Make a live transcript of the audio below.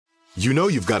You know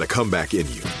you've got a comeback in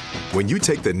you. When you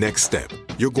take the next step,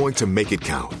 you're going to make it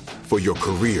count. For your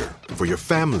career, for your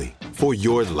family, for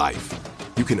your life.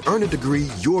 You can earn a degree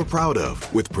you're proud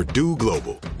of with Purdue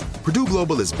Global. Purdue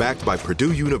Global is backed by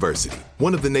Purdue University,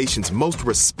 one of the nation's most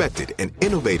respected and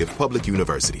innovative public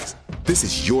universities. This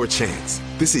is your chance.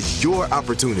 This is your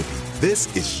opportunity.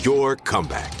 This is your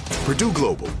comeback. Purdue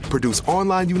Global, Purdue's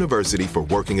online university for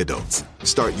working adults.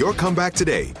 Start your comeback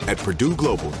today at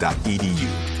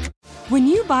purdueglobal.edu. When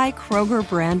you buy Kroger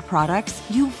brand products,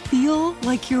 you feel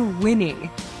like you're winning.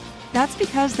 That's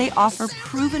because they offer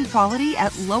proven quality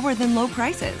at lower than low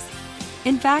prices.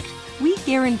 In fact, we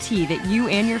guarantee that you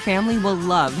and your family will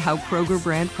love how Kroger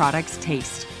brand products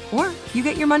taste, or you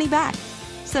get your money back.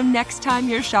 So next time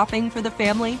you're shopping for the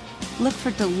family, look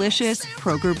for delicious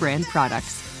Kroger brand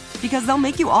products, because they'll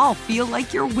make you all feel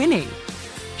like you're winning.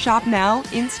 Shop now,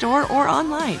 in-store, or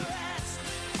online.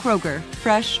 Kroger,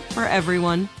 fresh for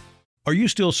everyone. Are you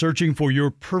still searching for your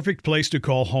perfect place to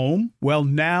call home? Well,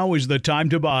 now is the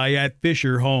time to buy at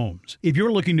Fisher Homes. If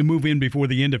you're looking to move in before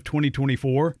the end of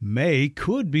 2024, May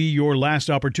could be your last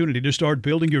opportunity to start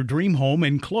building your dream home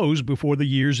and close before the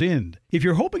year's end. If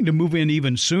you're hoping to move in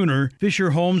even sooner,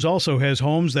 Fisher Homes also has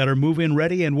homes that are move-in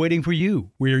ready and waiting for you,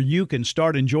 where you can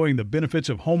start enjoying the benefits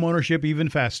of homeownership even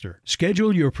faster.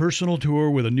 Schedule your personal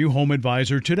tour with a new home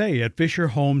advisor today at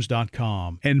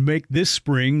FisherHomes.com and make this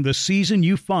spring the season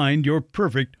you find your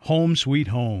perfect home sweet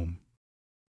home.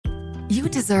 You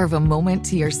deserve a moment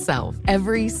to yourself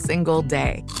every single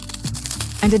day.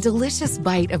 And a delicious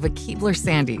bite of a Keebler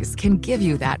Sandies can give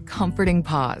you that comforting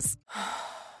pause.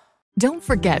 Don't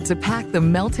forget to pack the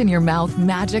melt-in-your-mouth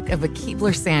magic of a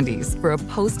Keebler Sandies for a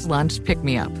post-lunch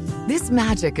pick-me-up. This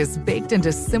magic is baked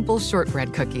into simple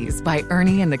shortbread cookies by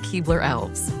Ernie and the Keebler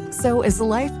Elves. So as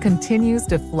life continues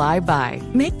to fly by,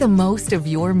 make the most of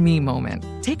your me moment.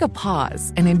 Take a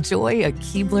pause and enjoy a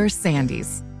Keebler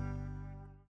Sandies.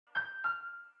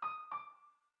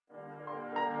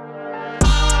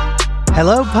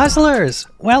 Hello, puzzlers!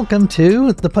 Welcome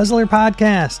to the Puzzler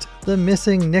Podcast, the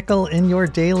missing nickel in your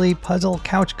daily puzzle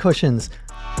couch cushions.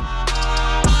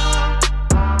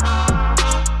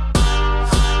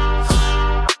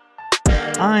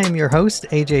 I'm your host,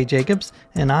 AJ Jacobs,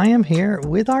 and I am here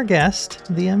with our guest,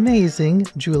 the amazing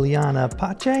Juliana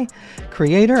Pache,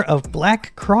 creator of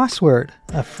Black Crossword,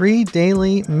 a free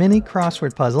daily mini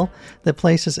crossword puzzle that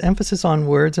places emphasis on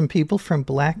words and people from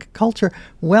Black culture.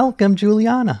 Welcome,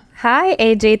 Juliana. Hi,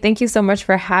 AJ. Thank you so much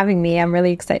for having me. I'm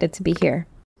really excited to be here.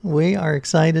 We are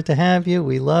excited to have you.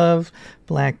 We love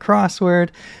Black Crossword.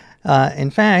 In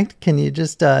fact, can you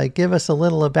just give us a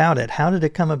little about it? How did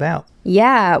it come about?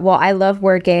 Yeah, well, I love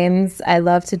word games. I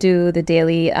love to do the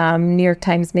daily New York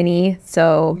Times Mini.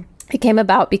 So it came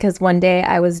about because one day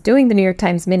I was doing the New York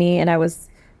Times Mini and I was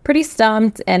pretty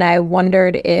stumped and I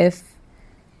wondered if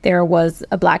there was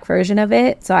a Black version of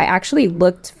it. So I actually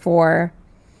looked for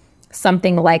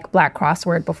something like Black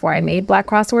Crossword before I made Black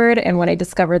Crossword. And when I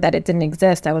discovered that it didn't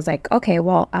exist, I was like, okay,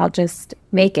 well, I'll just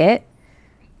make it.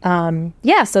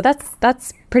 So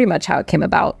that's pretty much how it came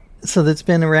about. So that's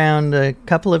been around a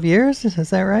couple of years, is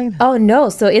that right? Oh, no.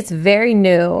 So it's very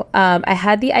new. I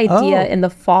had the idea in the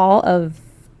fall of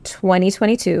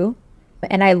 2022,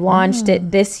 and I launched it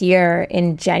this year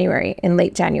in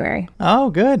late January.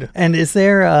 Oh, good. And is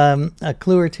there a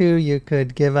clue or two you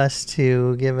could give us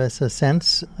to give us a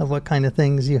sense of what kind of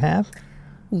things you have?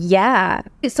 Yeah.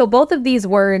 So both of these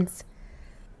words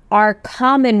are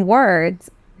common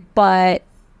words, but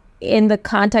in the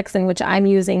context in which I'm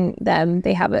using them,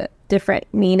 they have a different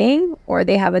meaning or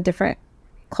they have a different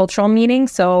cultural meaning.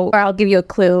 So I'll give you a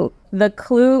clue. The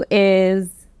clue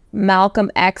is Malcolm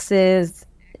X's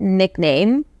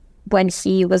nickname when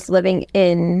he was living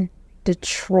in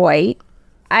Detroit.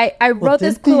 I wrote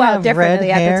this clue out differently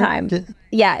at the time.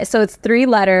 Yeah, so it's 3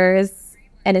 letters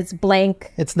and it's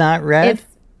blank. It's not red? It's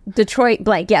Detroit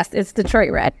blank. Yes, it's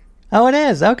Detroit red. Oh, it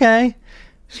is. Okay.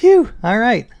 Phew. All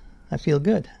right. I feel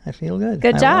good.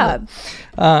 Good job.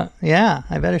 Yeah,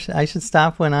 I should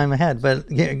stop when I'm ahead, but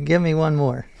give me one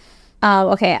more.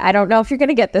 Okay, I don't know if you're going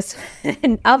to get this.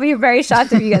 I'll be very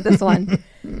shocked if you get this one.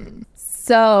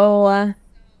 So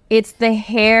it's the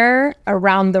hair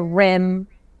around the rim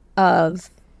of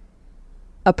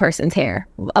a person's hair,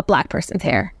 a Black person's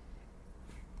hair.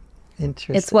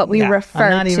 Interesting. It's what we refer to.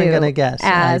 I'm not even going to guess.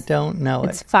 I as, don't know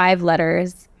it's 5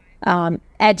 letters.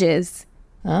 Edges.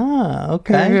 Ah,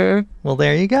 okay. Mm-hmm. Well,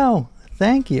 there you go.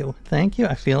 Thank you.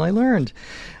 I feel I learned.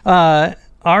 All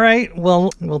right. Well,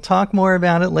 we'll talk more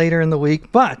about it later in the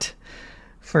week. But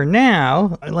for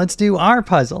now, let's do our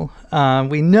puzzle.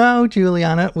 We know,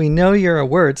 Juliana, you're a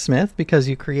wordsmith because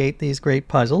you create these great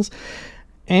puzzles.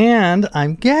 And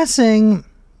I'm guessing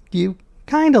you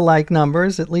kind of like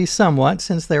numbers, at least somewhat,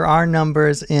 since there are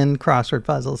numbers in crossword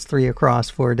puzzles, 3 across,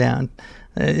 4 down.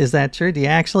 Is that true? Do you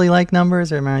actually like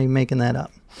numbers, or am I making that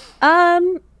up?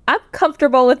 I'm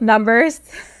comfortable with numbers.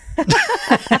 That's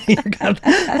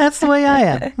the way I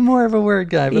am. I'm more of a word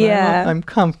guy, but I'm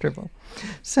comfortable.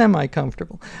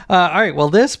 Semi-comfortable. All right, well,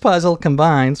 this puzzle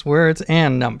combines words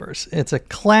and numbers. It's a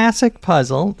classic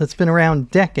puzzle that's been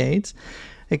around decades.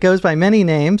 It goes by many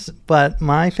names, but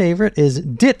my favorite is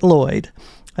Ditloid.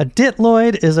 A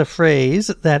Ditloid is a phrase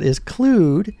that is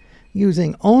clued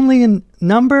using only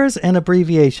numbers and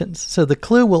abbreviations. So the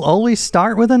clue will always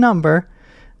start with a number,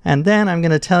 and then I'm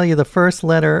going to tell you the first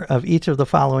letter of each of the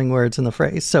following words in the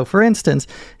phrase. So, for instance,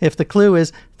 if the clue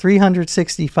is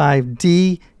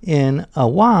 365D in a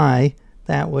Y,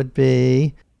 that would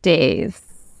be... Days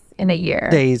in a year.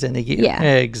 Days in a year. Yeah.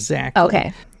 Exactly.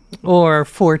 Okay. Or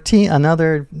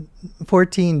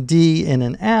 14D in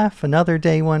an F, another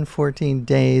day one, 14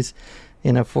 days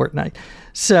in a fortnight.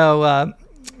 So,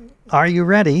 are you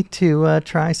ready to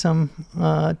try some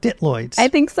Ditloids? I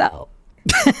think so.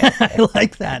 I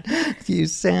like that. You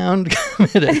sound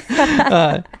committed.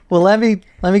 Well, let me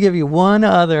give you one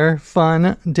other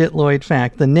fun Ditloid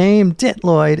fact. The name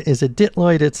Ditloid is a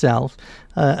Ditloid itself,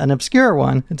 an obscure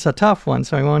one. It's a tough one,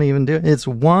 so I won't even do it. It's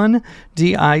one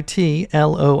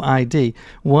Ditloid.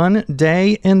 1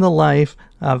 day in the life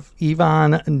of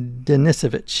Ivan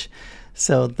Denisovich.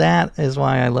 So that is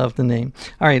why I love the name.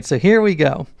 All right, so here we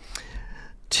go.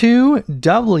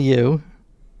 2W.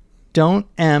 Don't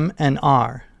M and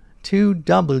R. 2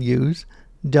 W's,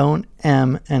 don't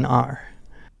M and R.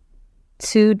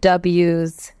 2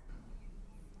 W's,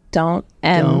 don't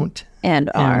M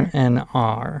and R. M and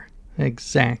R.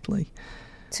 Exactly.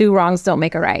 2 wrongs don't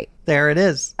make a right. There it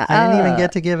is. I didn't even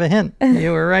get to give a hint.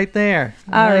 You were right there.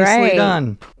 All Nicely right.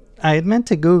 done. I had meant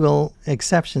to Google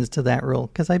exceptions to that rule,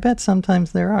 because I bet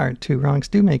sometimes there are. 2 wrongs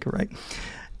do make a right.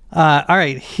 All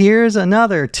right, here's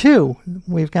another 2.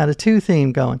 We've got a 2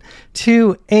 theme going.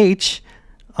 2H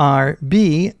R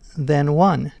B then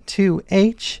 1.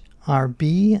 2H R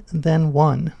B then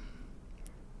 1.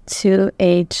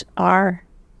 2H R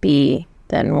B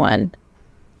then 1.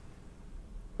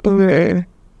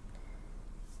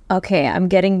 Okay, I'm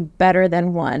getting better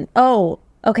than 1. Oh,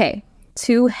 okay.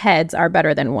 2 heads are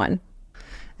better than 1.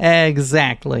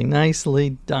 Exactly.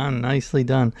 Nicely done. Nicely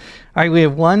done. All right, we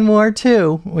have one more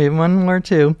 2.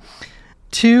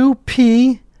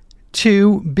 2P,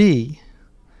 2B.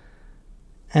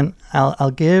 And I'll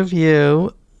give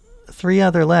you 3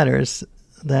 other letters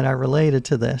that are related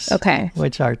to this. Okay.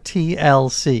 Which are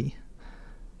TLC.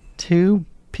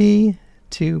 2P,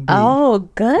 2B. Oh,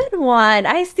 good one.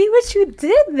 I see what you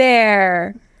did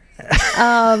there.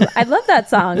 I love that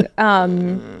song.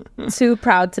 Too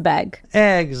Proud to Beg.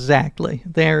 Exactly.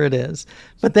 There it is.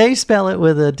 But they spell it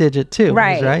with a digit 2,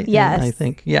 right? Yes. And I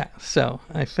think, yeah. So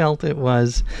I felt it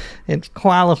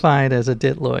qualified as a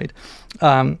Ditloid.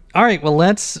 All right. Well,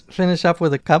 let's finish up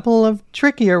with a couple of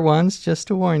trickier ones. Just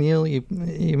to warn you,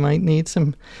 you might need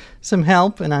some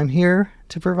help, and I'm here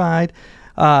to provide.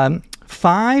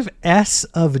 5S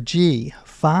of G.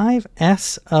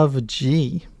 5S of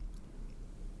G.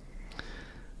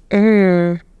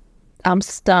 I'm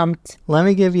stumped. Let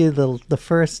me give you the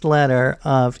first letter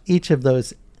of each of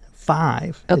those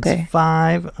 5. Okay. It's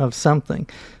 5 of something.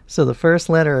 So the first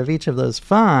letter of each of those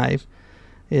 5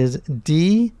 is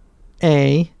D,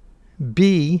 A,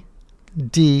 B,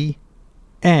 D,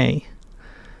 A,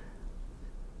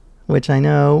 which I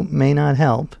know may not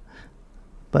help,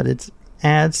 but it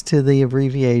adds to the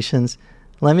abbreviations.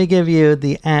 Let me give you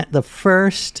the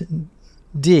first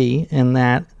D in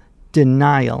that.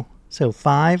 Denial. So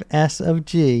 5S of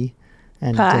G,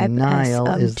 and denial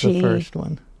is the first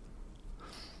one.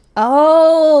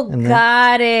 Oh,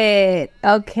 got it.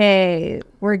 Okay.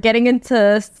 We're getting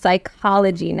into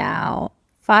psychology now.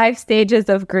 5 stages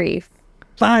of grief.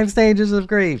 5 stages of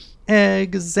grief.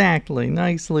 Exactly.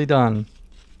 Nicely done.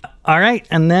 All right.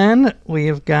 And then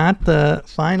we've got the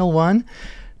final one.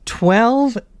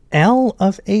 12L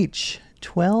of H.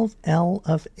 12L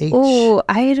of H. Oh,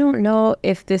 I don't know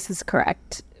if this is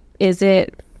correct. Is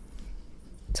it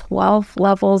 12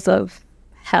 levels of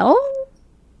hell?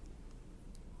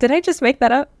 Did I just make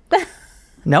that up?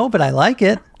 No, but I like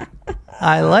it.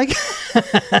 I like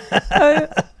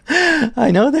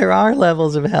I know there are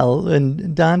levels of hell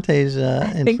in Dante's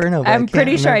Inferno. I'm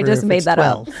pretty sure I just made that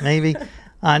 12. Up. Maybe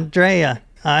Andrea.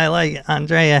 I like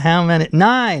Andrea. How many?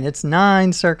 9. It's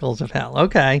 9 circles of hell.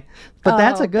 Okay. But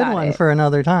that's a good one for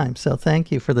another time. So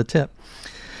thank you for the tip.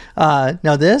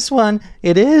 Now this one,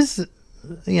 it is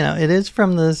it is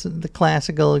from the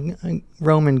classical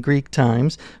Roman Greek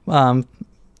times.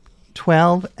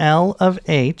 12 L of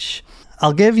H.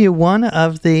 I'll give you one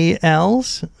of the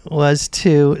L's was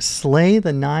to slay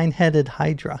the 9-headed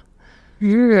Hydra.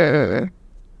 Yeah.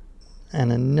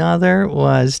 And another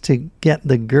was to get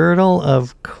the girdle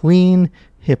of Queen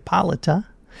Hippolyta.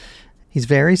 He's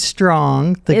very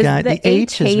strong. The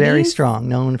H is very strong,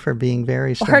 known for being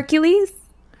very strong. Hercules?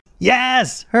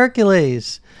 Yes,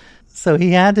 Hercules. So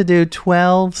he had to do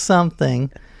 12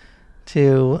 something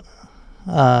to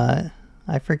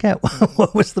I forget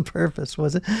what was the purpose.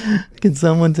 Was it? Can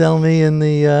someone tell me in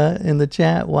the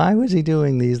chat why was he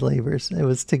doing these labors? It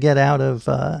was to get out of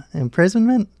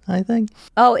imprisonment, I think.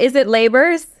 Oh, is it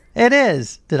labors? It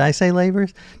is. Did I say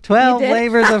labors? 12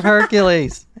 labors of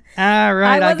Hercules. All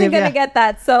right. I wasn't going to get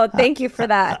that, so thank you for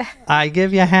that. I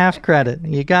give you half credit.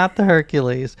 You got the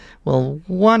Hercules. Well,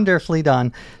 wonderfully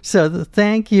done. So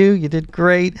thank you. You did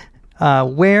great.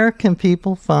 Where can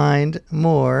people find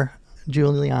more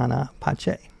Juliana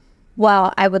Pache?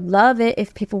 Well, I would love it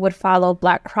if people would follow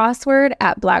Black Crossword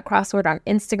at Black Crossword on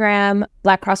Instagram.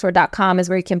 BlackCrossword.com is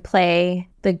where you can play.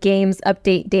 The games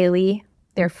update daily.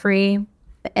 They're free.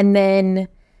 And then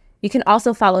you can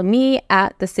also follow me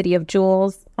at The City of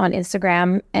Jules on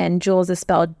Instagram. And Jules is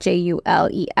spelled Jules.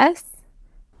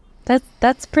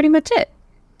 That's pretty much it.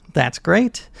 That's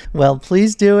great. Well,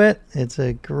 please do it. It's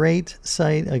a great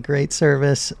site, a great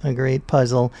service, a great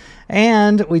puzzle.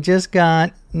 And we just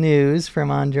got news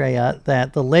from Andrea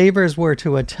that the labors were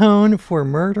to atone for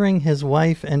murdering his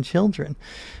wife and children.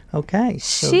 Okay.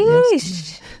 So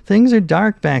Sheesh. Things are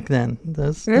dark back then.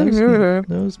 Those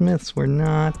myths were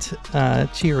not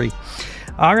cheery.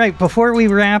 All right. Before we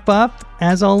wrap up,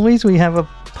 as always, we have a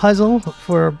puzzle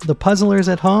for the puzzlers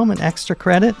at home, an extra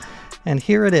credit. And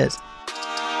here it is.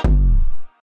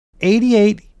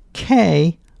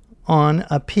 88K on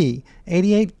a P.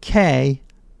 88K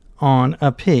on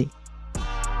a P.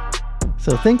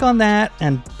 So think on that,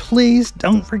 and please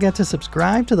don't forget to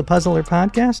subscribe to the Puzzler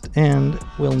Podcast, and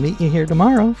we'll meet you here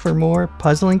tomorrow for more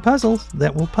puzzling puzzles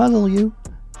that will puzzle you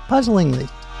puzzlingly.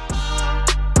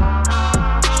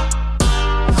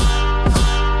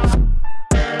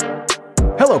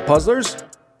 Hello, puzzlers.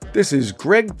 This is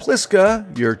Greg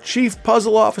Pliska, your Chief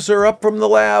Puzzle Officer up from the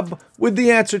lab, with the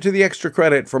answer to the extra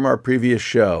credit from our previous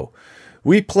show.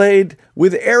 We played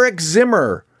with Eric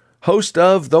Zimmer, host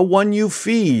of The One You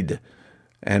Feed,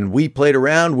 and we played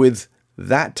around with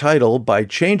that title by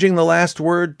changing the last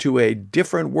word to a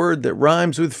different word that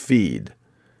rhymes with feed.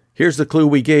 Here's the clue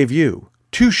we gave you.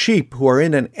 2 sheep who are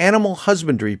in an animal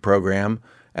husbandry program,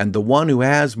 and the one who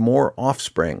has more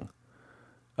offspring.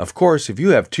 Of course, if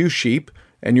you have 2 sheep,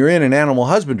 and you're in an animal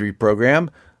husbandry program,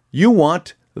 you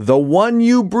want the one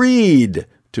you breed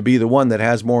to be the one that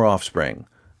has more offspring.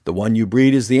 The one you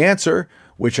breed is the answer,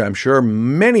 which I'm sure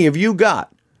many of you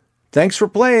got. Thanks for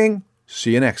playing.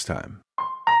 See you next time.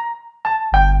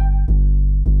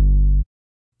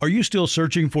 Are you still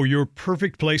searching for your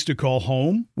perfect place to call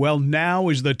home? Well, now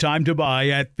is the time to buy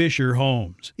at Fisher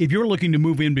Homes. If you're looking to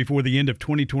move in before the end of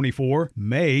 2024,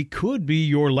 May could be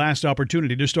your last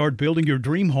opportunity to start building your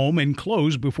dream home and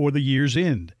close before the year's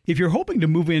end. If you're hoping to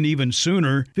move in even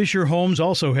sooner, Fisher Homes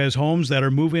also has homes that are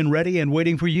move-in ready and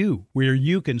waiting for you, where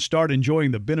you can start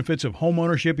enjoying the benefits of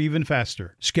homeownership even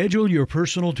faster. Schedule your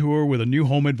personal tour with a new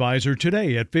home advisor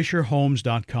today at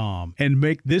FisherHomes.com and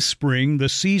make this spring the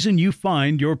season you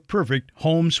find your perfect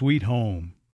home sweet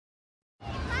home.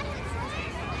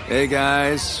 Hey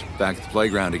guys, back at the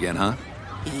playground again, huh?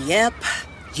 Yep.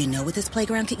 You know what this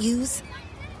playground could use?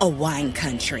 A wine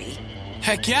country.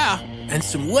 Heck yeah, and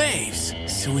some waves,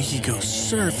 so we could go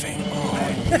surfing.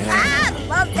 Oh, yeah. Ah,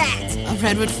 love that. A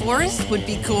redwood forest would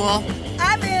be cool.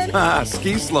 I'm in. Ah,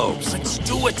 ski slopes. Let's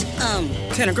do it.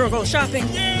 Can a girl go shopping?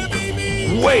 Yeah,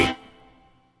 baby. Wait!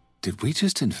 Did we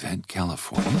just invent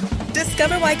California?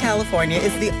 Discover why California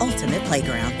is the ultimate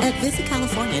playground at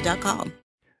visitcalifornia.com.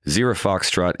 Zero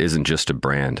Foxtrot isn't just a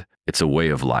brand, it's a way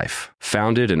of life.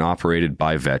 Founded and operated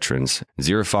by veterans,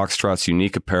 Zero Foxtrot's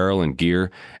unique apparel and gear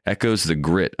echoes the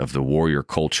grit of the warrior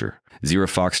culture. Zero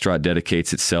Foxtrot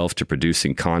dedicates itself to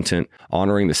producing content,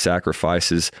 honoring the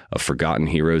sacrifices of forgotten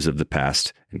heroes of the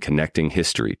past, and connecting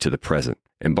history to the present.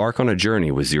 Embark on a journey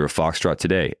with Zero Foxtrot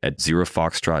today at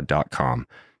zerofoxtrot.com.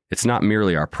 It's not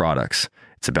merely our products,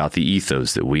 it's about the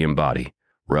ethos that we embody.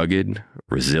 Rugged,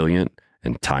 resilient,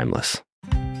 and timeless.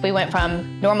 We went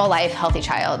from normal life, healthy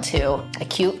child to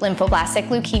acute lymphoblastic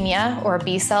leukemia, or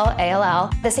B-cell ALL.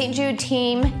 The St. Jude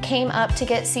team came up to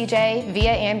get CJ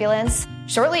via ambulance.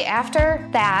 Shortly after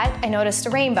that, I noticed a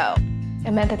rainbow.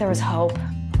 It meant that there was hope.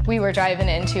 We were driving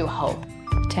into hope.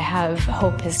 To have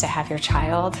hope is to have your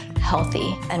child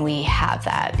healthy, and we have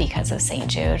that because of St.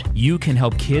 Jude. You can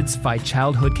help kids fight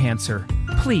childhood cancer.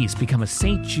 Please become a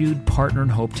St. Jude Partner in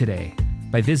Hope today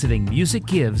by visiting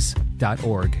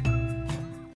musicgives.org.